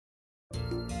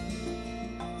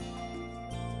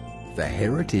The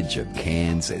heritage of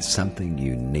Cairns is something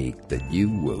unique that you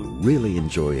will really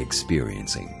enjoy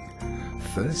experiencing.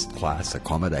 First-class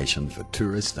accommodation for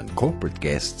tourist and corporate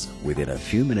guests within a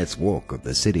few minutes' walk of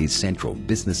the city's central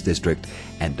business district,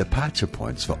 and departure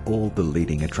points for all the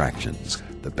leading attractions,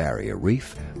 the Barrier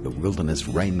Reef, the wilderness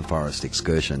rainforest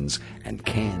excursions, and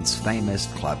Cairns' famous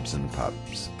clubs and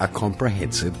pubs. A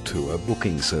comprehensive tour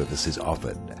booking service is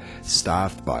offered,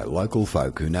 staffed by local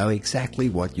folk who know exactly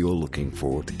what you're looking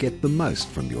for to get the most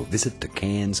from your visit to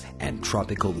Cairns and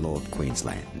tropical North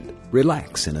Queensland.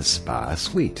 Relax in a spa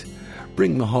suite.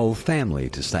 Bring the whole family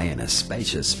to stay in a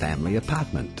spacious family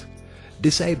apartment.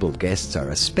 Disabled guests are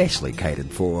especially catered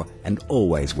for and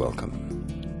always welcome.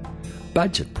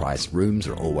 Budget price rooms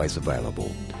are always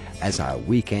available, as are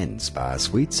weekend spa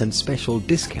suites and special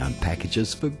discount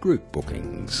packages for group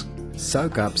bookings.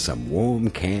 Soak up some warm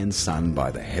Cairns sun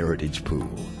by the Heritage Pool.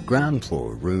 Ground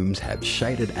floor rooms have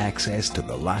shaded access to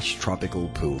the lush tropical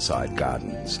poolside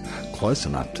gardens, close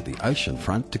enough to the ocean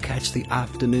front to catch the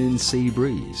afternoon sea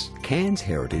breeze. Cairns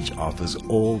Heritage offers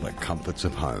all the comforts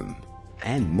of home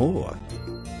and more.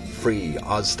 Free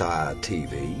Ozstar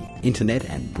TV, internet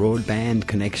and broadband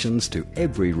connections to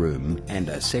every room, and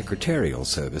a secretarial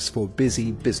service for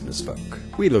busy business folk.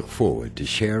 We look forward to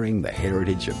sharing the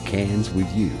heritage of Cairns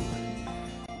with you.